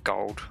just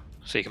gold,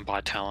 so you can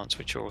buy talents,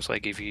 which also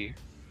give you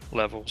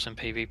levels in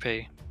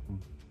PvP.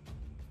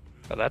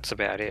 But that's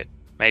about it.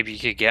 Maybe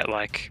you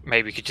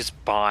could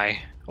just buy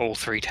all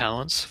 3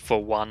 talents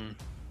for 1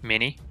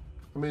 mini.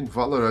 I mean,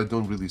 Valor, I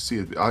don't really see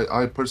it.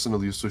 I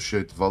personally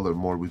associate Valor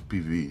more with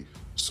PvE,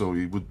 so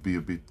it would be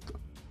a bit,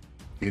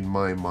 in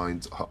my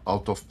mind,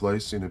 out of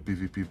place in a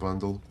PvP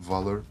bundle,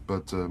 Valor.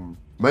 But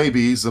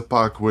maybe it's a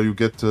pack where you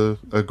get a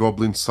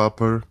Goblin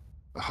Sapper,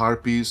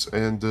 Harpies,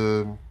 and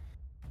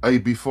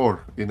AB4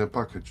 in a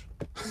package.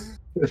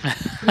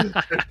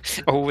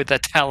 All with their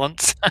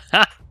talents.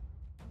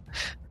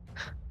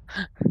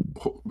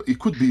 It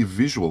could be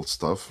visual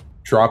stuff.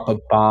 Drop a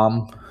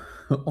bomb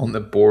on the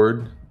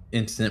board,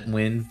 instant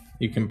win.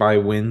 You can buy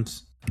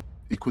wins.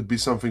 It could be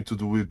something to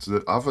do with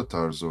the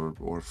avatars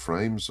or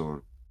frames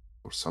or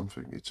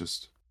something. It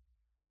just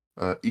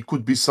it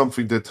could be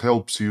something that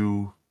helps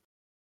you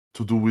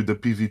to do with the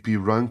PvP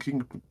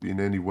ranking in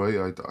any way.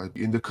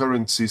 In the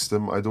current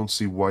system, I don't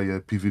see why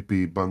a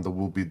PvP bundle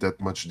will be that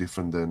much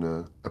different than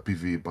a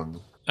PvE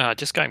bundle.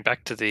 Just going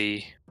back to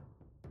the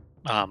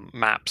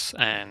maps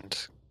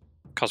and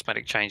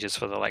cosmetic changes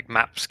for the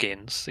map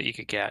skins that you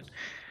could get.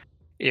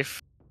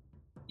 If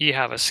you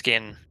have a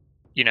skin,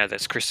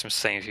 that's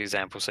Christmas themed, for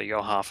example, so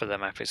your half of the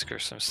map is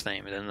Christmas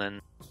themed, and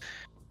then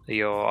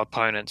your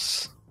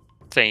opponent's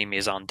theme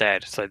is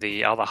undead, so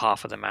the other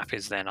half of the map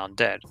is then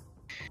undead.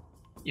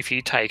 If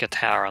you take a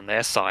tower on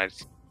their side,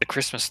 the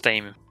Christmas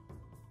theme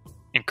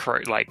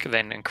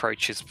then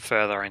encroaches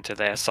further into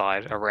their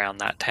side around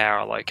that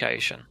tower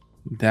location.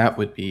 That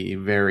would be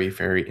very,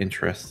 very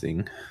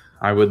interesting.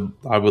 I would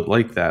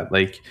like that.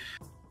 Like,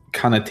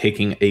 kind of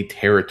taking a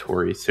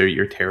territory, so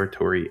your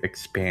territory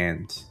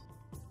expands.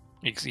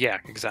 Yeah,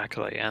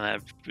 exactly.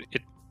 And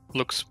it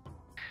looks,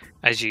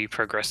 as you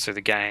progress through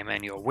the game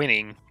and you're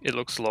winning, it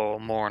looks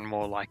more and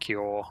more like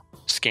your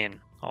skin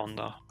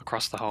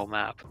across the whole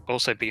map.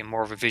 Also be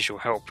more of a visual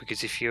help,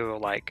 because if you're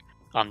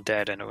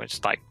undead and it's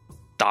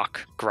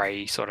dark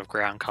grey sort of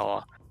ground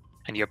color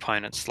and your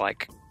opponent's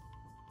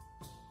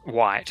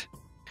white,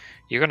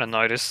 you're going to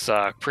notice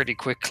pretty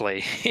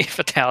quickly if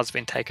a tower's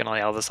been taken on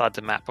the other side of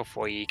the map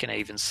before you can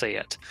even see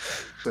it.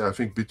 Yeah, I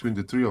think between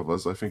the 3 of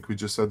us, I think we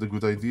just had a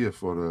good idea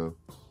for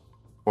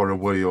a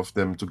way of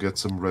them to get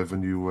some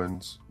revenue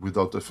and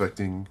without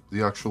affecting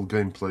the actual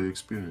gameplay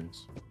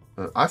experience.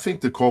 I think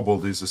the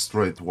kobold is a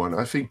straight one.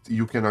 I think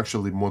you can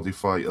actually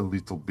modify a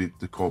little bit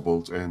the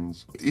kobold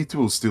and it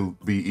will still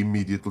be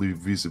immediately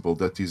visible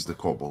that is the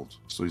kobold.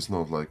 So it's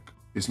not like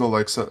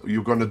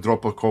you're gonna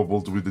drop a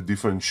kobold with a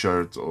different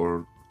shirt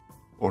or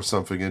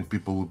something and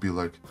people will be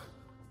like,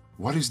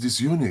 what is this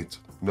unit?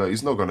 No,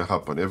 it's not gonna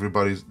happen.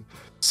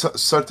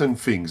 Certain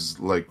things,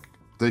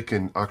 they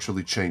can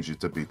actually change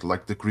it a bit,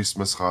 like the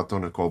Christmas hat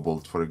on a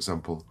kobold, for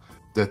example,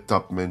 that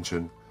Tap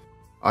mentioned.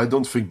 I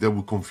don't think that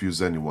will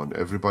confuse anyone.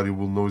 Everybody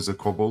will know it's a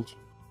kobold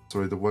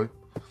straight away.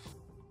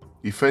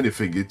 If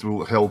anything, it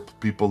will help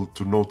people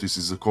to notice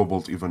it's a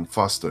kobold even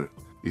faster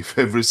if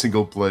every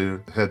single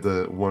player had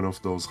one of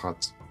those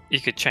hats. You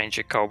could change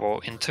your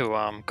kobold into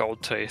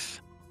Gold Tooth,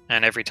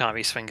 and every time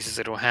he swings his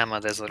little hammer,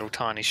 there's a little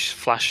tiny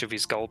flash of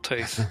his gold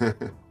tooth.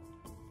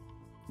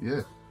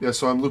 Yeah,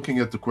 so I'm looking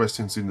at the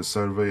questions in the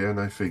survey, and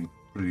I think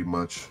pretty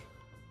much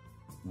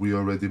we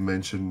already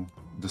mentioned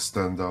the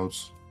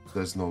standouts.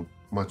 There's not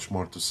much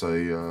more to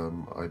say,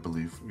 I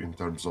believe, in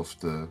terms of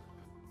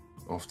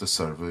the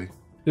survey.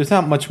 There's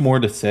not much more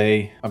to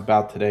say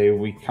about today.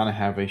 We kind of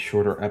have a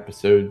shorter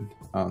episode,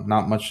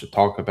 not much to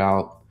talk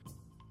about.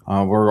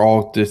 We're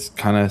all just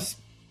kind of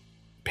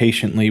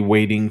patiently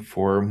waiting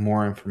for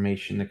more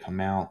information to come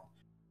out.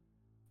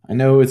 I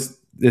know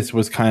this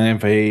was kind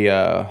of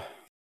a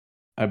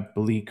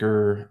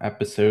bleaker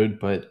episode,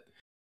 but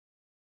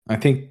I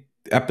think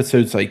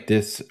episodes like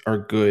this are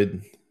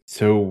good,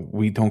 so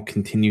we don't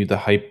continue to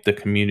hype the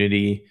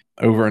community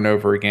over and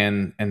over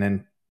again and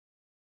then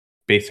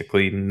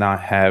basically not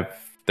have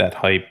that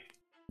hype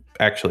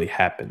actually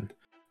happen.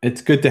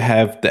 It's good to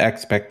have the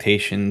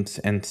expectations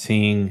and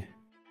seeing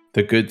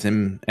the goods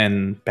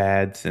and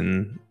bads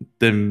and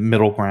the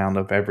middle ground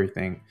of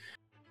everything.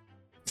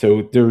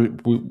 So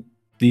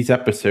these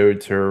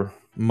episodes are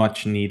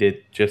much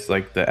needed, just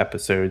like the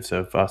episodes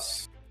of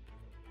us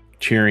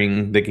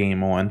cheering the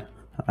game on,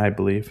 I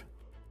believe.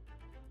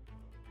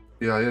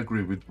 Yeah, I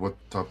agree with what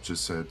Tap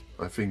just said.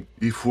 I think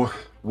if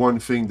one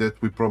thing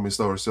that we promised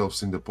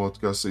ourselves in the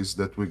podcast is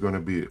that we're going to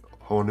be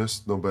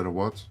honest no matter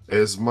what.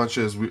 As much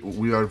as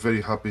we are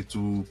very happy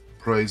to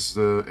praise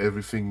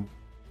everything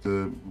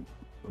the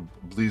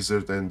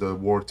Blizzard and the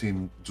War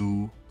Team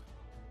do,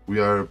 we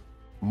are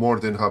more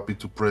than happy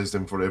to praise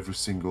them for every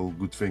single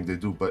good thing they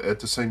do. But at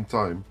the same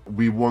time,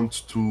 we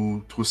want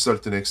to a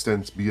certain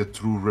extent, be a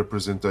true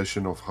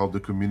representation of how the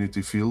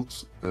community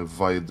feels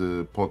via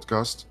the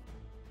podcast.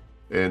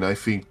 And I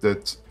think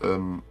that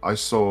I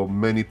saw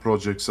many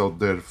projects out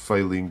there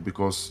failing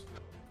because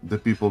the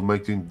people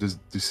making these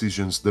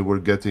decisions, they were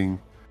getting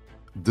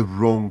the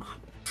wrong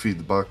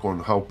feedback on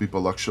how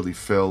people actually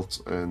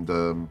felt,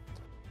 and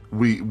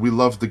we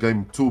love the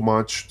game too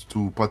much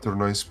to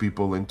patronize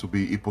people and to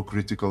be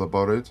hypocritical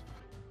about it.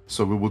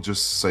 So we will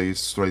just say it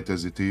straight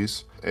as it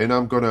is. And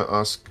I'm gonna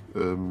ask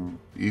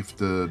if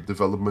the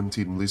development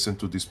team listen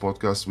to this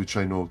podcast, which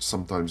I know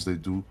sometimes they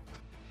do.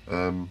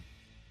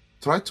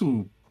 Try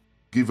to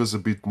give us a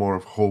bit more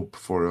of hope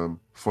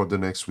for the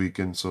next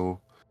weekend. So,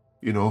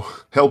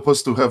 help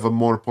us to have a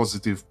more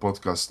positive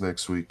podcast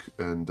next week.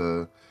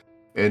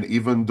 And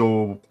even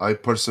though I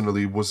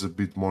personally was a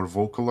bit more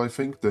vocal, I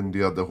think, than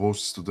the other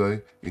hosts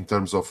today in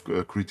terms of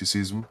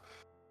criticism,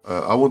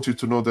 I want you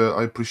to know that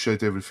I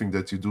appreciate everything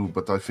that you do,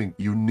 but I think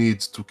you need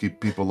to keep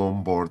people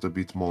on board a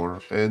bit more.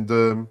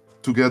 And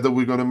together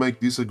we're going to make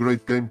this a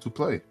great game to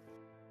play.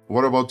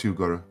 What about you,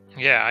 Gara?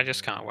 Yeah, I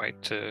just can't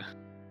wait to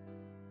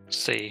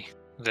see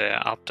the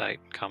update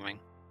coming.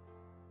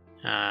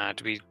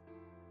 It'd be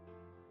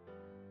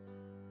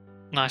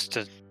nice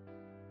to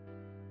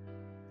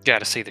get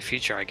to see the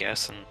future, I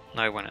guess, and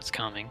know when it's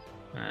coming.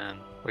 And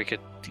we could,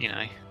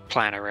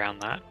 plan around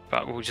that,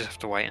 but we'll just have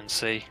to wait and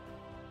see.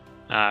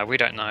 We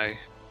don't know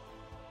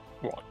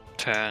what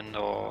turn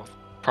or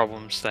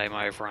problems they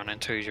may have run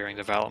into during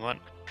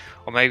development.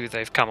 Or maybe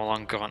they've come along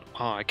and gone,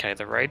 oh, okay,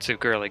 the raids are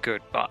really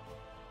good, but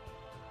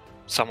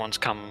someone's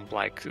come,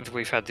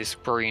 we've had this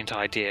brilliant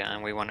idea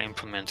and we want to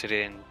implement it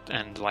in,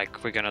 and,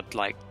 we're going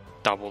to,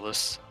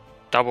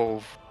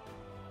 double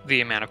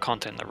the amount of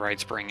content that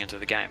raids bring into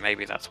the game.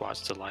 Maybe that's why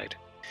it's delayed.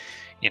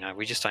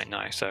 We just don't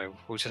know, so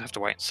we'll just have to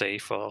wait and see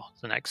for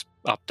the next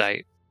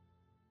update.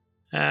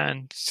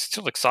 And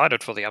still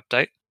excited for the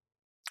update.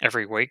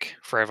 Every week,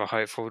 forever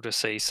hopeful to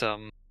see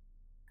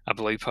a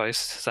blue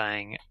post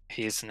saying,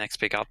 here's the next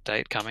big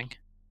update coming.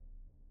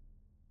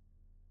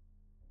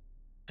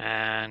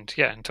 And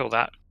yeah, until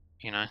that,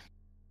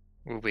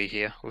 we'll be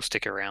here, we'll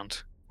stick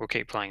around, we'll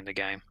keep playing the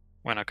game.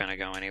 We're not going to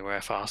go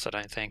anywhere fast, I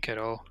don't think, at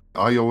all.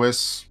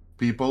 iOS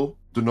people,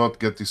 do not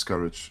get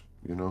discouraged.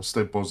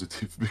 Stay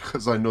positive,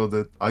 because I know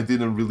that I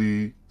didn't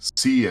really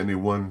see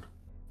anyone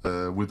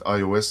with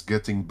iOS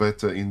getting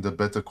better in the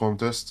beta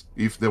contest.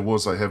 If there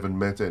was, I haven't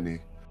met any.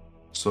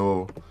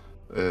 So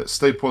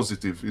stay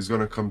positive. It's going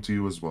to come to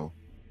you as well.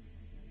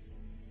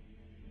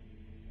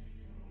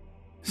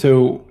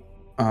 So,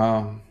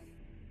 the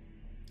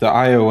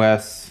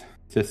iOS,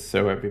 just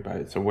so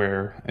everybody's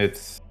aware,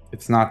 it's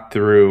not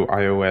through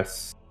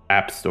iOS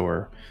App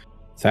Store.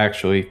 It's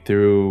actually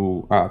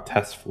through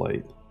Test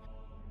Flight.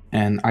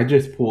 And I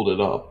just pulled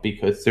it up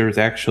because there's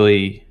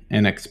actually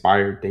an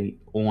expired date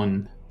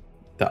on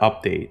the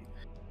update.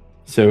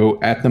 So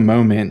at the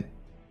moment,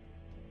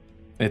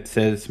 it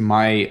says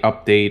my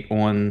update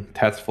on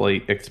Test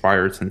Flight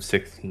expires in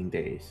 16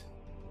 days.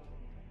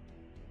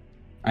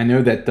 I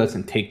know that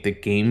doesn't take the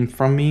game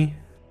from me,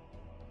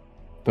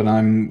 but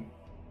and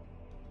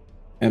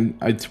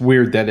it's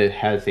weird that it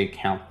has a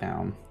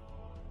countdown.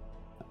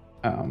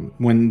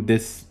 When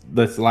this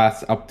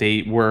last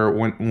update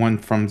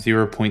went from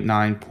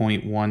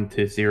 0.9.1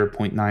 to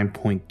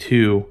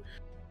 0.9.2,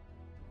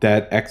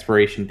 that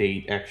expiration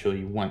date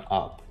actually went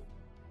up.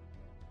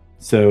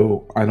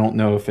 So I don't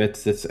know if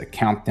it's just a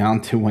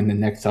countdown to when the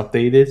next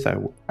update is.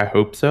 I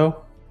hope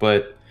so,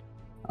 but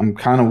I'm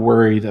kind of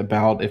worried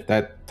about if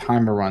that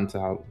timer runs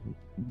out,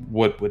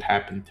 what would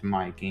happen to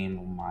my game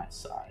on my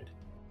side.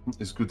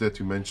 It's good that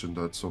you mentioned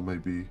that, so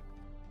maybe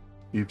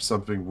if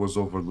something was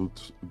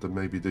overlooked, then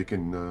maybe they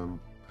can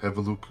have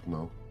a look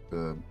now,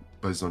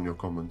 based on your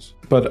comments.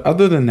 But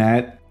other than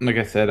that, like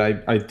I said,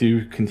 I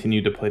do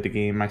continue to play the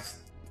game.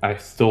 I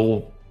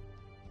still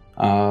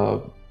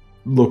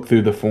look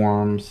through the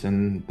forums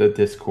and the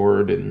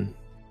Discord, and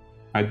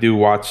I do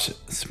watch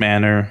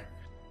Spanner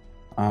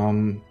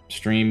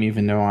stream,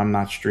 even though I'm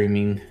not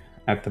streaming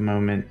at the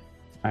moment.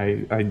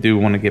 I do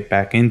want to get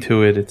back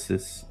into it. It's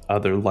just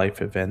other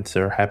life events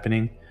that are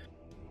happening.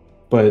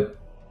 But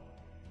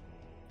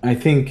I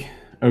think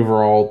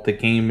overall the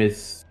game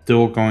is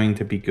still going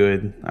to be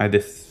good.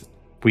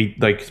 We,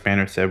 like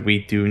Spanner said,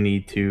 we do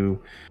need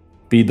to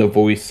be the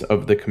voice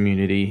of the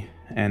community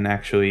and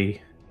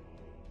actually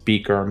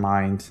speak our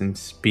minds and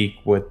speak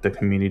what the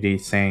community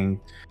is saying.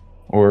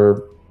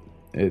 The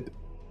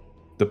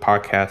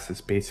podcast is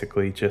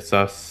basically just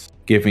us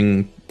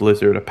giving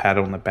Blizzard a pat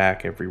on the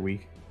back every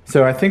week.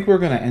 So I think we're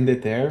going to end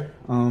it there.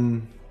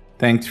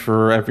 Thanks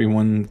for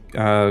everyone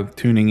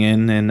tuning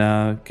in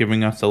and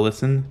giving us a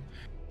listen.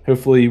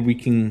 Hopefully we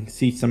can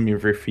see some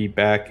of your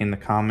feedback in the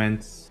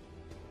comments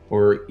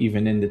or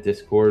even in the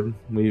Discord.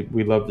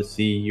 We love to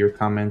see your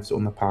comments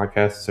on the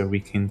podcast so we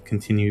can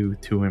continue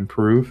to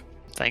improve.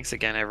 Thanks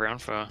again, everyone,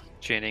 for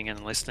tuning in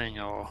and listening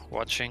or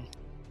watching.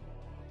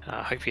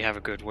 Hope you have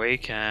a good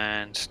week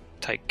and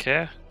take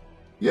care.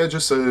 Yeah,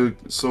 just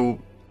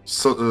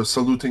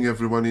saluting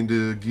everyone in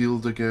the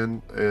guild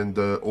again, and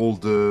all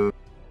the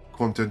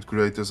content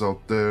creators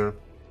out there.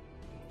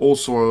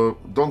 Also,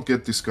 don't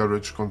get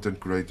discouraged, content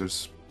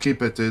creators.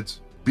 Keep at it.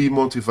 be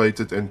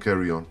motivated and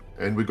carry on.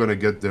 And we're gonna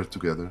get there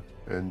together.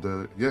 And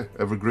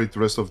have a great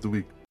rest of the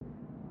week.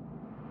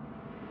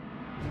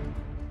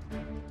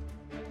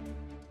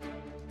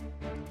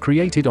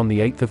 Created on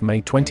the 8th of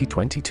May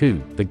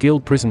 2022, the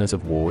Guild Prisoners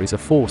of War is a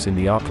force in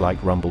the Arclight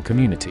Rumble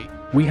community.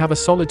 We have a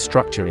solid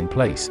structure in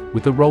place,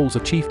 with the roles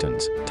of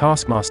chieftains,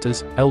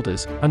 taskmasters,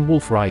 elders, and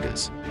wolf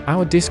riders.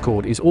 Our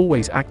Discord is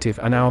always active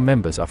and our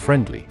members are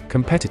friendly,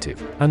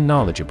 competitive, and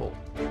knowledgeable.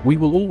 We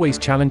will always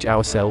challenge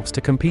ourselves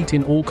to compete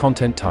in all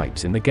content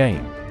types in the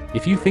game.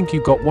 If you think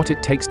you got what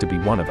it takes to be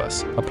one of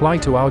us, apply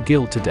to our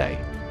guild today.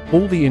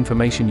 All the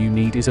information you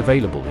need is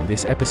available in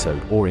this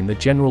episode or in the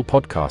general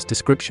podcast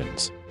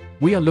descriptions.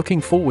 We are looking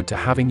forward to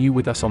having you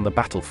with us on the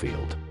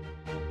battlefield.